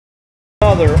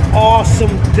another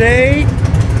awesome day.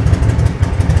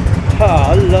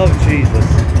 I love Jesus.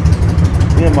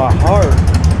 In my heart,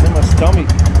 in my stomach,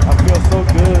 I feel so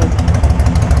good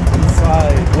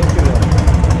inside. Look at them.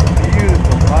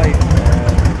 Beautiful light,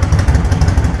 man.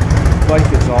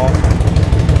 Life is awesome.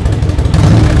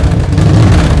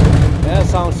 That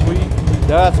sounds sweet.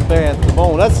 That's bad. Come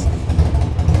on,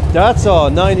 that's a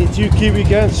 92 cubic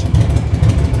inch.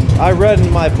 I read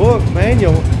in my book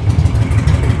manual.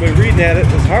 Been reading at it.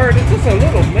 It's hard. It's just a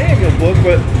little manual book,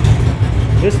 but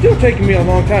it's still taking me a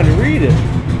long time to read it.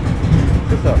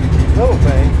 Just a little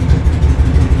thing.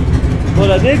 But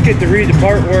I did get to read the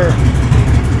part where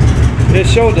it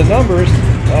showed the numbers.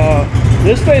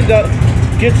 This thing's got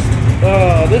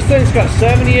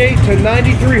 78 to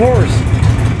 93 horse,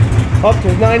 up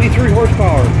to 93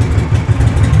 horsepower,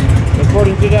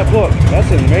 according to that book.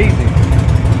 That's amazing.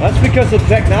 That's because of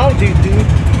technology, dude.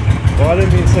 Well, I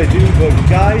didn't mean to say dude, but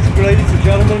guys, ladies and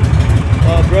gentlemen,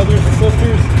 brothers and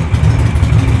sisters,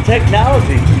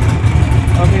 technology.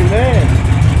 I mean, man,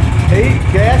 8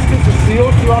 gaskets are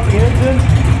sealed throughout the engine.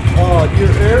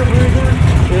 Your air breather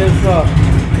is up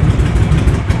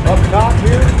top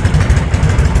here.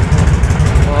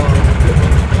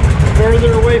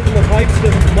 Further away from the pipes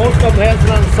than most of them has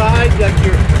it on the side, like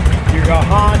your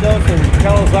Hondas and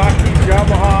Kawasaki,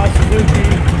 Yamaha, Suzuki,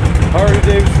 Harley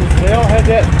Davidsons. They all have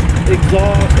that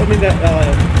exhaust, I mean that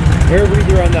air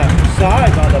breather on the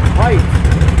side on the pipe,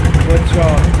 which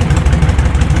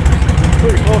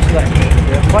pretty close to that heat.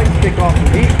 The pipes take off the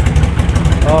heat.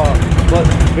 But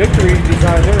Victory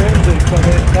designed their engine so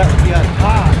that would be on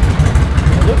top.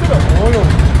 Now look at the oil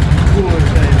cooler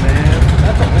thing, man.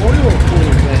 That's an oil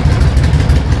cooler thing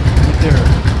right there.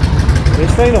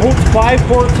 This thing holds 5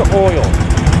 quarts of oil.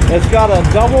 It's got a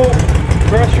double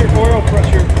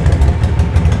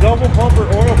pumper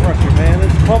oil pressure, man.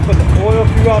 It's pumping the oil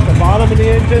throughout the bottom of the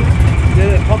engine,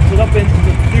 then it pumps it up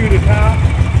through the top.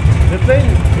 This thing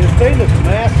is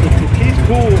massive. It keeps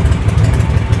cool,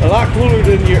 a lot cooler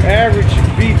than your average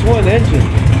V twin engine.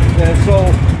 And so,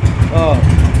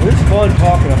 it's fun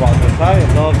talking about this. I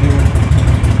love doing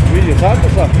videos. I'm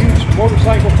just a huge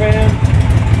motorcycle fan.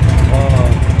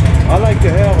 I like to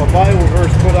have a Bible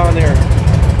verse put on there.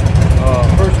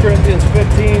 1 Corinthians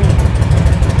 15,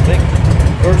 I think,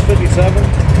 verse 57.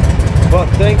 But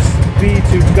thanks be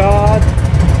to God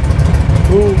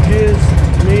who gives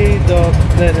me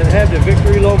and have the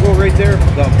victory logo right there.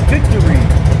 The victory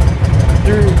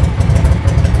through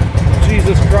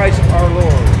Jesus Christ our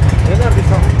Lord. Isn't that be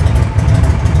something?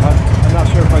 I'm not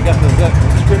sure if I got the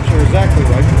scripture exactly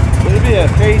right. But it'll be a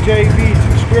KJV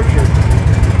scripture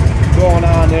going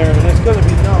on there, and it's going to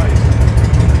be nice.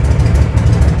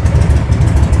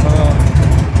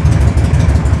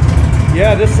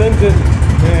 Yeah, this engine,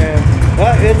 man,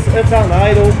 it's on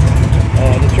idle.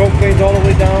 The choke chain's all the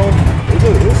way down.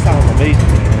 This sounds amazing,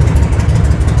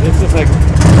 man. This is like,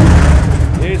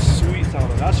 it's sweet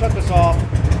sounding. I'll shut this off.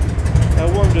 I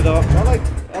warmed it up.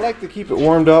 I like to keep it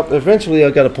warmed up. Eventually, I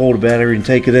got to pull the battery and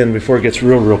take it in before it gets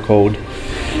real cold,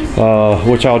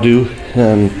 which I'll do,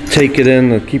 and take it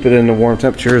in and keep it in the warm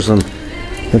temperatures, and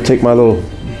take my little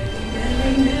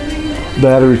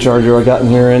battery charger I got in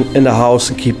here in the house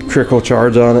and keep trickle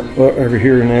charge on it over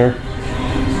here and there.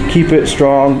 Keep it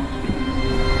strong.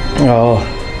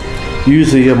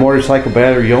 Usually a motorcycle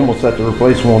battery, you almost have to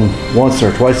replace one once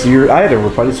or twice a year. I had to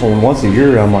replace one once a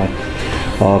year on my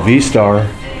V-Star.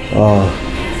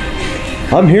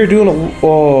 I'm here doing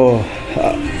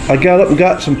I got up and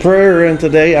got some prayer in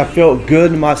today. I felt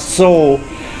good in my soul.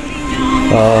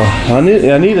 I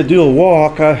need to do a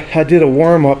walk. I did a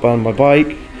warm-up on my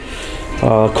bike.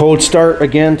 Cold start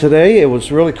again today. It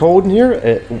was really cold in here.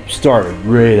 It started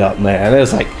right up, man. It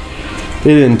was like,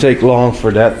 it didn't take long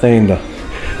for that thing to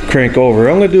crank over.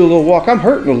 I'm gonna do a little walk. I'm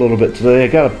hurting a little bit today. I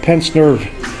got a pinched nerve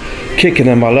kicking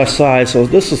in my left side, so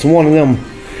this is one of them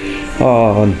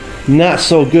not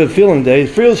so good feeling days.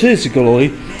 It feels physically,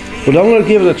 but I'm gonna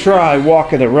give it a try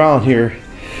walking around here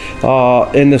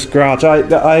in this garage.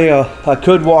 I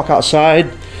could walk outside,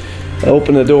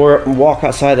 open the door up and walk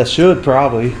outside. I should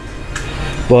probably,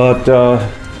 but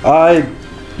I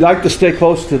like to stay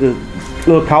close to the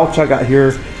little couch I got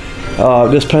here.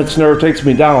 This pinched nerve takes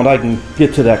me down. I can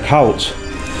get to that couch.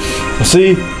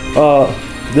 See,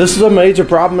 this is a major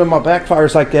problem in my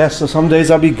backfires like that. So some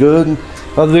days I'll be good, and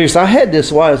other days I had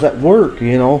this while I was at work,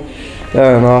 you know,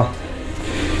 and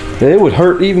it would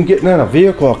hurt even getting in a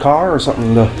vehicle, a car or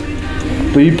something.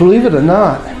 But you believe it or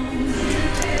not,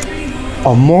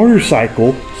 a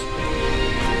motorcycle,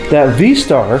 that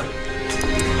V-Star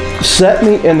set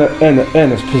me in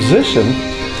a position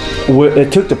where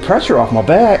it took the pressure off my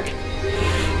back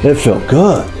It felt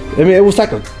good. I mean, it was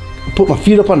like put my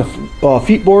feet up on the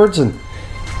feet boards, and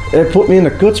it put me in a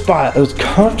good spot. It was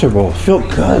comfortable. It felt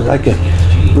good, like a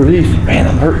relief. Man,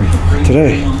 I'm hurting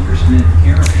today.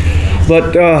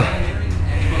 But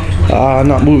I'm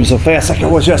not moving so fast like I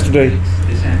was yesterday.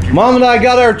 Mom and I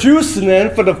got our juicing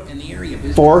in for the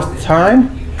 4th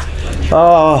time.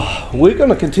 We're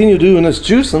gonna continue doing this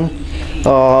juicing.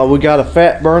 We got a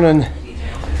fat burning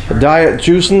diet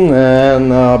juicing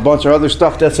and a bunch of other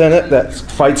stuff that's in it that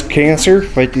fights cancer.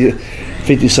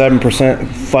 57%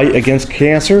 fight against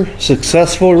cancer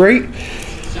successful rate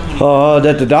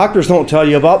that the doctors don't tell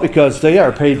you about because they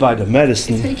are paid by the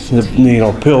medicine, you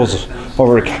know, pills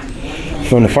over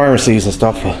from the pharmacies and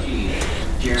stuff.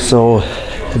 So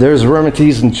there's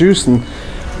remedies and juicing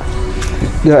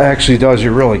that actually does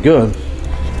you really good.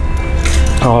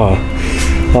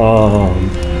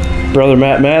 Brother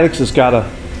Mathematics has got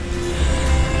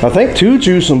I think 2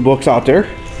 juicing books out there.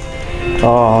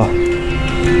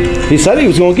 He said he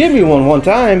was going to give me one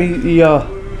time.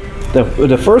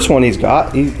 The first one he's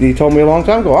got, he told me a long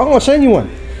time ago, I'm going to send you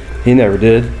one. He never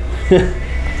did.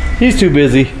 He's too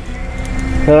busy.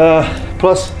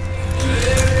 Plus,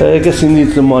 I guess he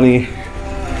needs the money.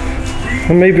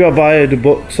 And maybe I'll buy the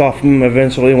books off him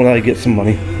eventually when I get some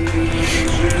money.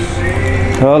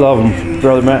 I love him.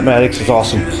 Brother Mathematics is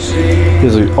awesome.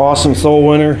 He's an awesome soul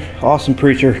winner, awesome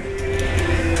preacher.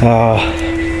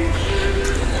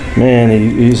 Man,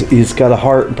 he's got a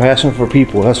heart and passion for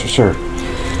people, that's for sure.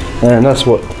 And that's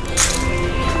what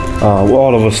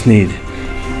all of us need.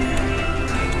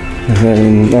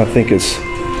 And I think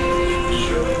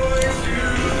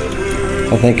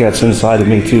that's inside of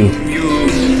me too.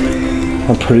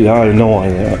 I know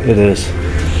it is.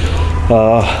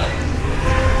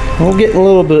 I'm getting a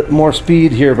little bit more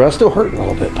speed here, but I'm still hurting a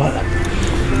little bit. But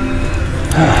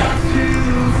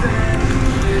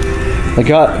I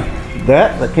got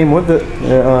that came with it.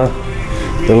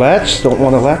 The latch, don't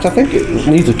want a latch. I think it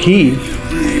needs a key.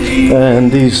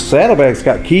 And these saddlebags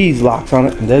got keys locked on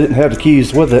it, and they didn't have the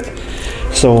keys with it.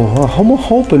 So I'm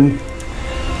hoping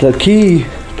the key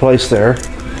place there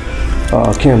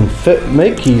can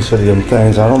make keys for them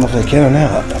things. I don't know if they can or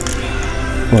not.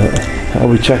 But I'll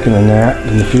be checking on that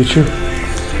in the future.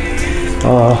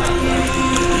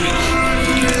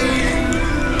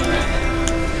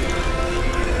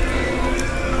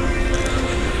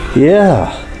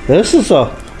 Yeah, this is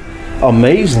a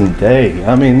amazing day.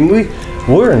 I mean,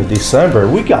 we're in December.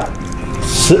 We got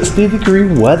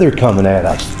 60-degree weather coming at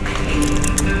us.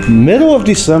 Middle of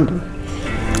December.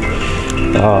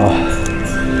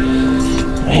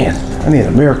 Man, I need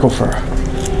a miracle for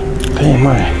paying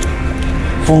my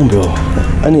phone bill.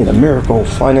 I need a miracle,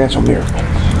 financial miracle.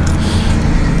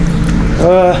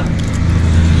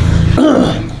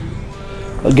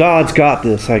 God's got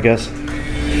this, I guess.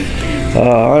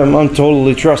 I'm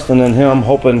totally trusting in Him,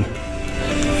 hoping.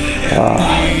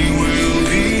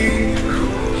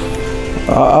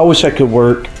 I wish I could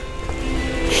work.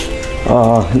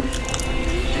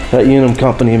 That Unum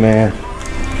company, man,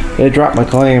 they dropped my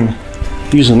claim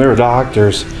using their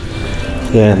doctors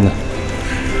and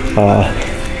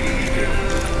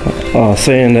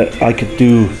saying that I could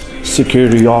do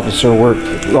security officer work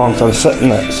as long as I was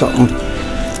sitting at something.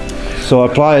 So I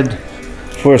applied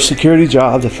for a security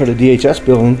job for the DHS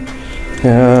building,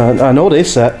 and I know they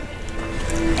set,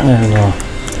 and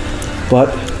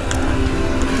but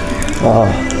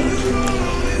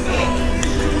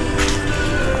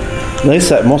they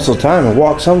set most of the time and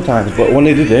walk sometimes. But when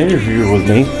they did the interview with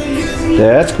me, they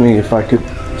asked me if I could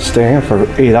stand for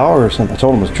 8 hours, and I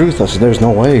told them the truth. I said, "There's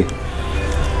no way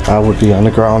I would be on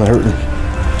the ground hurting."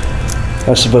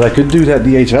 I said, "But I could do that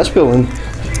DHS building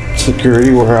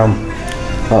security where I'm."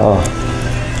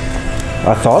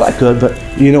 I thought I could, but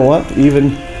you know what?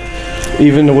 Even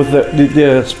with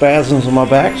the spasms on my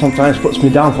back, sometimes puts me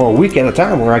down for a week at a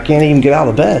time where I can't even get out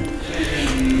of bed.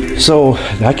 So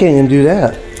I can't even do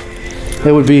that.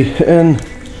 It would be, and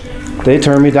they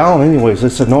turned me down anyways. They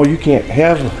said, "No, you can't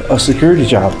have a security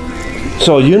job."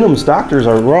 So Unum's doctors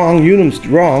are wrong. Unum's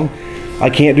wrong.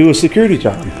 I can't do a security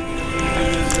job.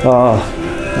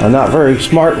 I'm not very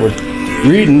smart with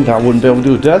reading. I wouldn't be able to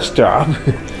do a desk job.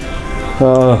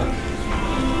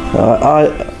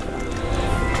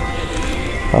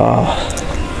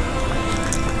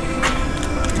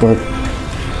 But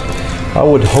I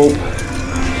would hope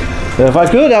that if I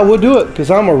could, I would do it, because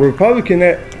I'm a Republican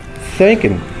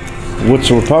thinking, which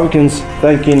Republicans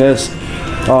thinking is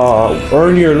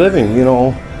earn your living. You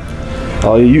know,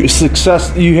 you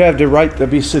have the right to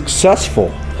be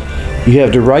successful. You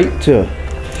have the right to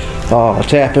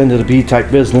tap into the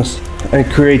B-type business and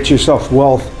create yourself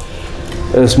wealth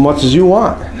as much as you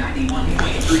want.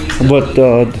 But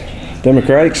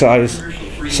Democratic side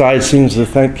seems to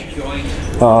think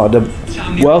the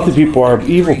wealthy people are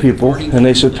evil people, and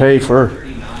they should pay for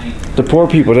the poor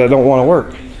people that don't want to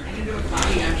work,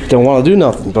 don't want to do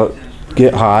nothing but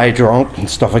get high, drunk, and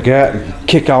stuff like that, and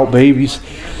kick out babies,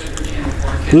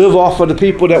 live off of the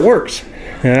people that works.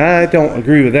 And I don't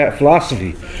agree with that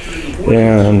philosophy.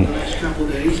 And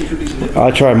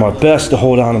I tried my best to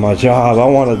hold on to my job. I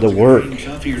wanted to work.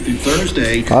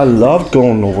 I loved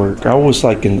going to work. I was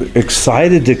like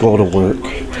excited to go to work.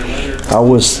 I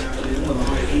was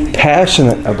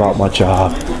passionate about my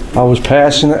job. I was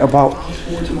passionate about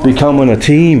becoming a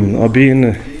team, of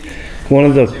being one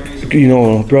of the,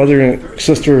 brother and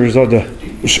sisters of the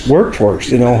workforce,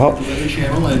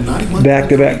 back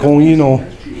to back going,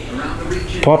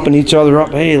 pumping each other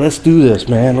up. Hey, let's do this,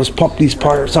 man. Let's pump these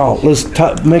parts out. Let's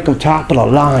make them top of the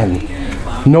line.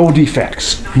 No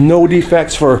defects. No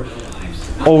defects for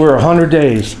over 100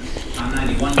 days.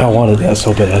 I wanted that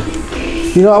so bad.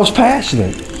 I was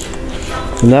passionate.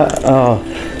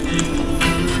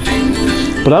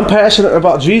 But I'm passionate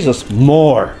about Jesus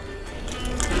more.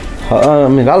 I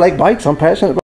like bikes. I'm passionate about